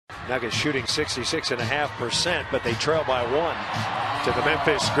Nuggets shooting 66.5%, but they trail by 1 to the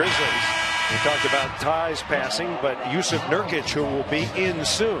Memphis Grizzlies. We talked about Ty's passing, but Jusuf Nurkić, who will be in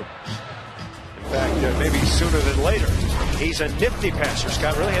soon. In fact, maybe sooner than later. He's a nifty passer.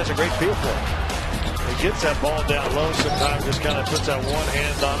 Scott really has a great feel for it. He gets that ball down low sometimes, just kind of puts that one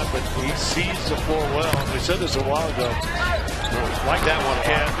hand on it, but he sees the floor well. We said this a while ago. Like that one.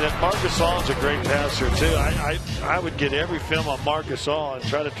 And Marc Gasol is a great passer too. I would get every film on Marc Gasol and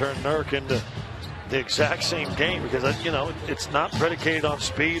try to turn Nurk into the exact same game, because it's not predicated on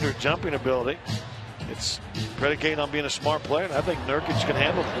speed or jumping ability. It's predicated on being a smart player, and I think Nurkić can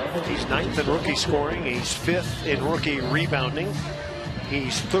handle it. He's 9th in rookie scoring. He's 5th in rookie rebounding.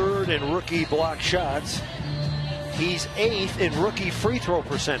 He's 3rd in rookie block shots. He's 8th in rookie free throw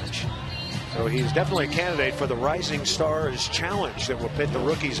percentage. So he's definitely a candidate for the Rising Stars Challenge that will pit the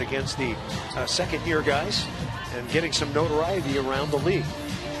rookies against the second-year guys and getting some notoriety around the league.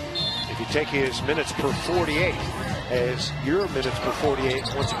 If you take his minutes per 48 as your minutes per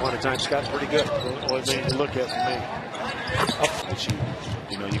 48, once upon a time, Scott, pretty good. One thing to look at for me.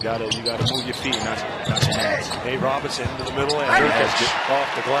 You gotta move your feet, not your hands. Hey, Robinson into the middle and Nurkić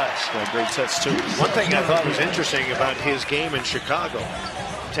off the glass. Yeah, great touch too. One thing I thought was interesting about his game in Chicago: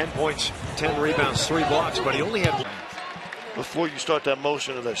 10 points, 10 rebounds, 3 blocks, but he only had before you start that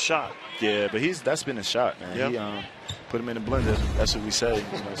motion of that shot. Yeah, but that's been a shot, man. Yep. He put him in the blender. That's what we say.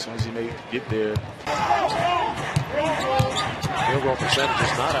 As soon as he get there. Field goal percentage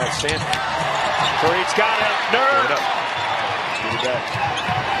is not outstanding. Fareed's got it. Nurk.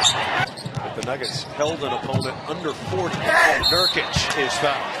 But the Nuggets held an opponent under 40. Nurkić is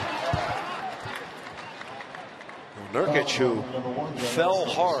fouled. Nurkić, who fell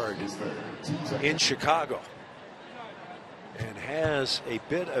hard in Chicago and has a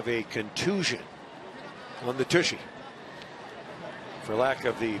bit of a contusion on the tushy, for lack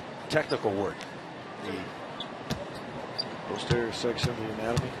of the technical word. The Posterior section of the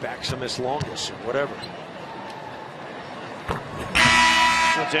anatomy. maximus longus or whatever.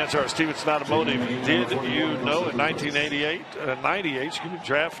 Let's answer our Steven not a motive. Did you know in 98,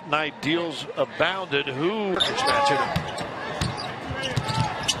 draft night deals abounded? Who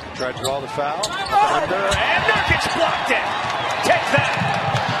tried to draw the foul. Under, and Nurkić blocked it. Take that.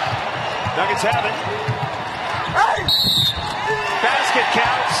 Nuggets have it. Basket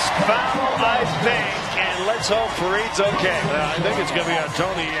counts. Foul, I think. And let's hope Fareed's okay. I think it's going to be on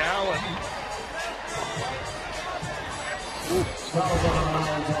Tony Allen.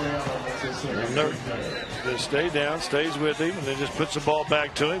 Just stay down, stays with him, and then just puts the ball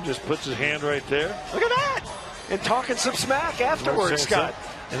back to him. Just puts his hand right there. Look at that! And talking some smack afterwards, Scott.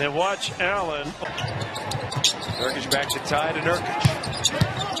 And then watch Allen. Nurkić back to tie to Nurkić.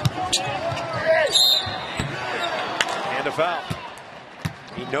 And a foul.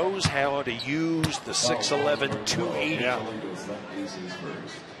 He knows how to use the 6'11", 280. Yeah.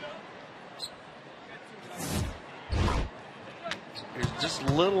 There's just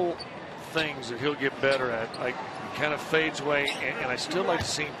little things that he'll get better at. Like, he kind of fades away, and I still like to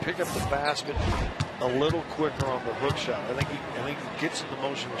see him pick up the basket a little quicker on the hook shot. I think he gets in the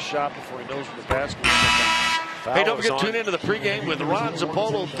motion of the shot before he knows where the basket is. Hey, don't forget to tune into the pregame with Ron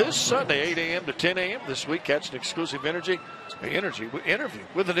Zappolo this Sunday, 8 a.m. to 10 a.m. this week. Catch an exclusive interview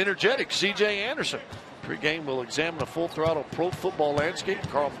with an energetic C.J. Anderson. Pregame will examine the full-throttle pro football landscape.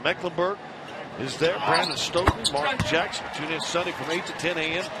 Carl Mecklenburg is there. Brandon Stokely, Martin Jackson. Tune in Sunday from 8 to 10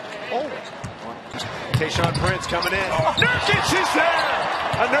 a.m. only. Tayshaun Prince coming in. Nurkić is there.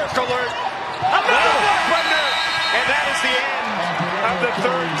 A Nurk alert. Another one from Nurk. And that is the end of the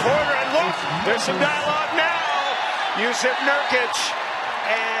third quarter. And look, there's some dialogue now. Jusuf Nurkić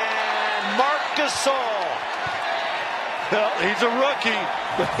and Marc Gasol. Well, he's a rookie,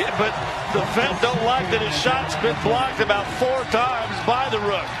 but the fans don't like that his shot's been blocked about 4 times by the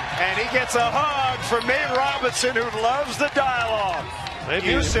rook. And he gets a hug from Nate Robinson, who loves the dialogue. Maybe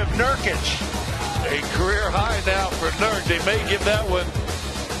Jusuf Nurkić. A career high now for Nurk. They may give that one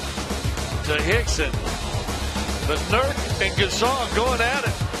to Hickson. But Nurk and Gasol going at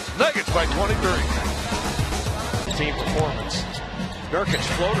it. Nuggets by 23. Team performance. Nurkić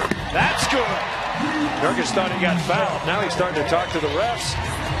floater. That's good. Nurkić thought he got fouled. Now he's starting to talk to the refs.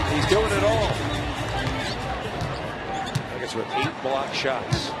 He's doing it all. Nuggets with 8 block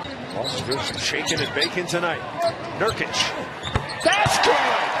shots. Also just shaking and baking tonight. Nurkić. That's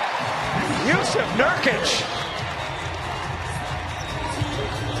good. Jusuf Nurkić.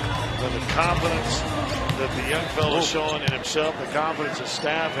 And the confidence that the young fellow's showing in himself, the confidence the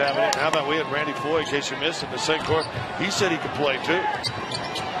staff having it. How about we had Randy Floyd, in case you missed, in the second quarter. He said he could play too.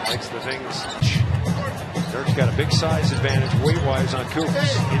 Makes the things Nurkić got a big size advantage weight-wise on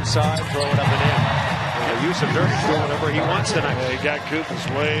Kukas. Inside, throw it up and in. Jusuf Nurkić doing whatever he wants tonight. Yeah, he got Kukas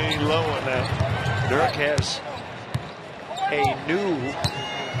way low in that. Nurk has a new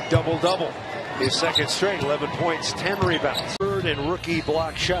double-double. His second straight, 11 points, 10 rebounds. Third in rookie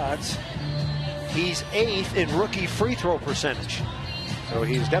block shots. He's 8th in rookie free throw percentage. So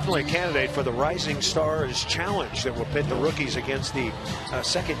he's definitely a candidate for the Rising Stars Challenge that will pit the rookies against the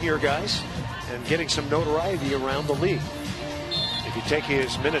second-year guys and getting some notoriety around the league. If you take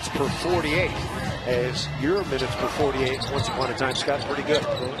his minutes per 48 as your minutes per 48 once upon a time, Scott, pretty good.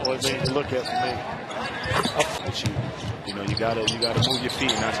 Well, they look at me. But you gotta move your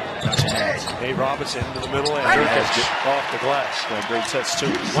feet, not your hands. Dave Robinson into the middle and Nurkić off the glass. Got great touch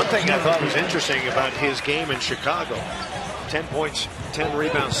too. One thing I thought was interesting about his game in Chicago: 10 points, 10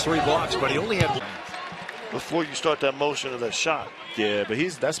 rebounds, 3 blocks, but he only had Before you start that motion of that shot. Yeah, but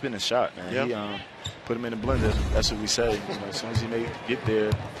that's been a shot, man. Yep. He put him in the blender. That's what we say. As soon as he get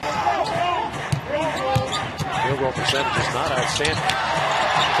there. Field goal percentage is not outstanding.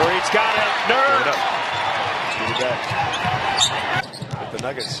 Fareed's got it. Nurkić. But the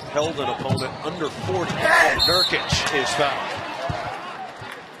Nuggets held an opponent under 40. Nurkić is fouled.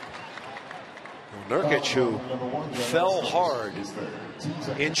 Well, Nurkić, who fell hard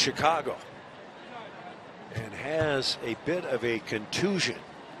in Chicago and has a bit of a contusion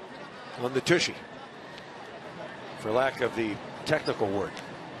on the tushy, for lack of the technical word.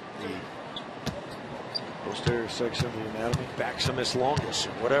 The Posterior section of the anatomy. maximus longus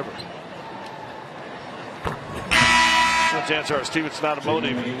or whatever. Let's answer our Stevenson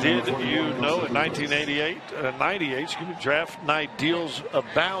Automotive. Did you know in 98, draft night deals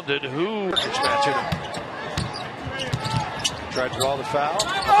abounded? Who? Tried to draw the foul.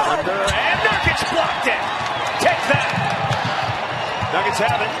 Under, and Nurkić blocked it. Take that. Nuggets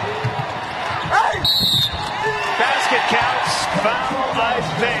have it. Basket counts. Foul, I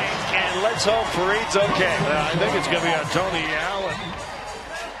think. And let's hope Fareed's okay. I think it's going to be on Tony Allen.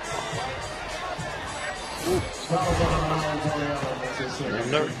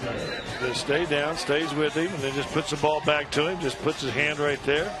 Just stay down, stays with him, and then just puts the ball back to him. Just puts his hand right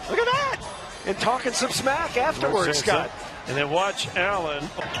there. Look at that. And talking some smack afterwards, Scott. And then watch Allen.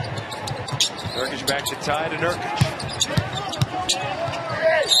 Nurkić back to tie to Nurkić.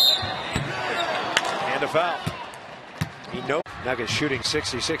 And a foul. Nuggets shooting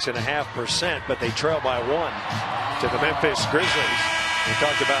 66.5%, but they trail by 1 to the Memphis Grizzlies. We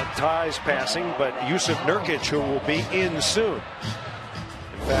talked about Ty's passing, but Jusuf Nurkić, who will be in soon.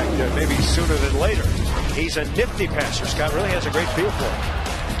 In fact, maybe sooner than later. He's a nifty passer. Scott really has a great feel for it.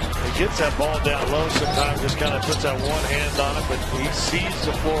 He gets that ball down low sometimes, just kind of puts that one hand on it, but he sees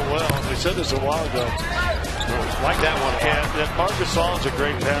the floor well. And we said this a while ago. Like that one. And Marc Gasol is a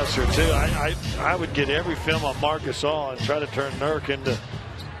great passer, too. I would get every film on Marc Gasol and try to turn Nurk into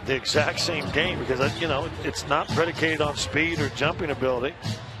the exact same game, because, it's not predicated on speed or jumping ability.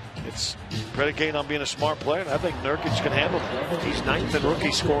 It's predicated on being a smart player, and I think Nurkić can handle it. He's 9th in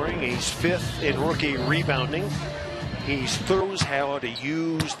rookie scoring. He's 5th in rookie rebounding. He knows how to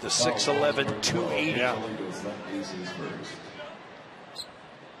use the 6'11", 280. Yeah.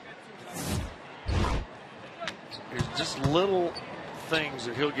 There's just little things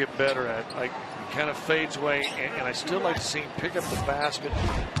that he'll get better at. Like, he kind of fades away, and I still like to see him pick up the basket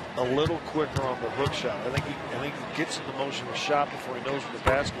a little quicker on the hook shot. I think he gets in the motion of the shot before he knows where the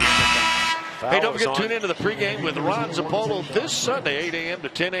basket is. Hey, don't forget to tune into the pregame with Ron Zapolo this Sunday, 8 a.m. to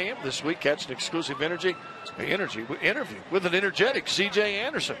 10 a.m. This week, catch an exclusive interview with an energetic C.J.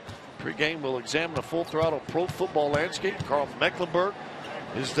 Anderson. Pregame will examine the full-throttle pro football landscape. Carl Mecklenburg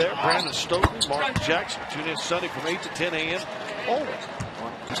is there. Brandon Stokely, Martin Jackson. Tune in Sunday from 8 to 10 a.m. Always.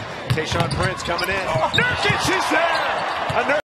 Tayshaun Prince coming in. Nurkić is there.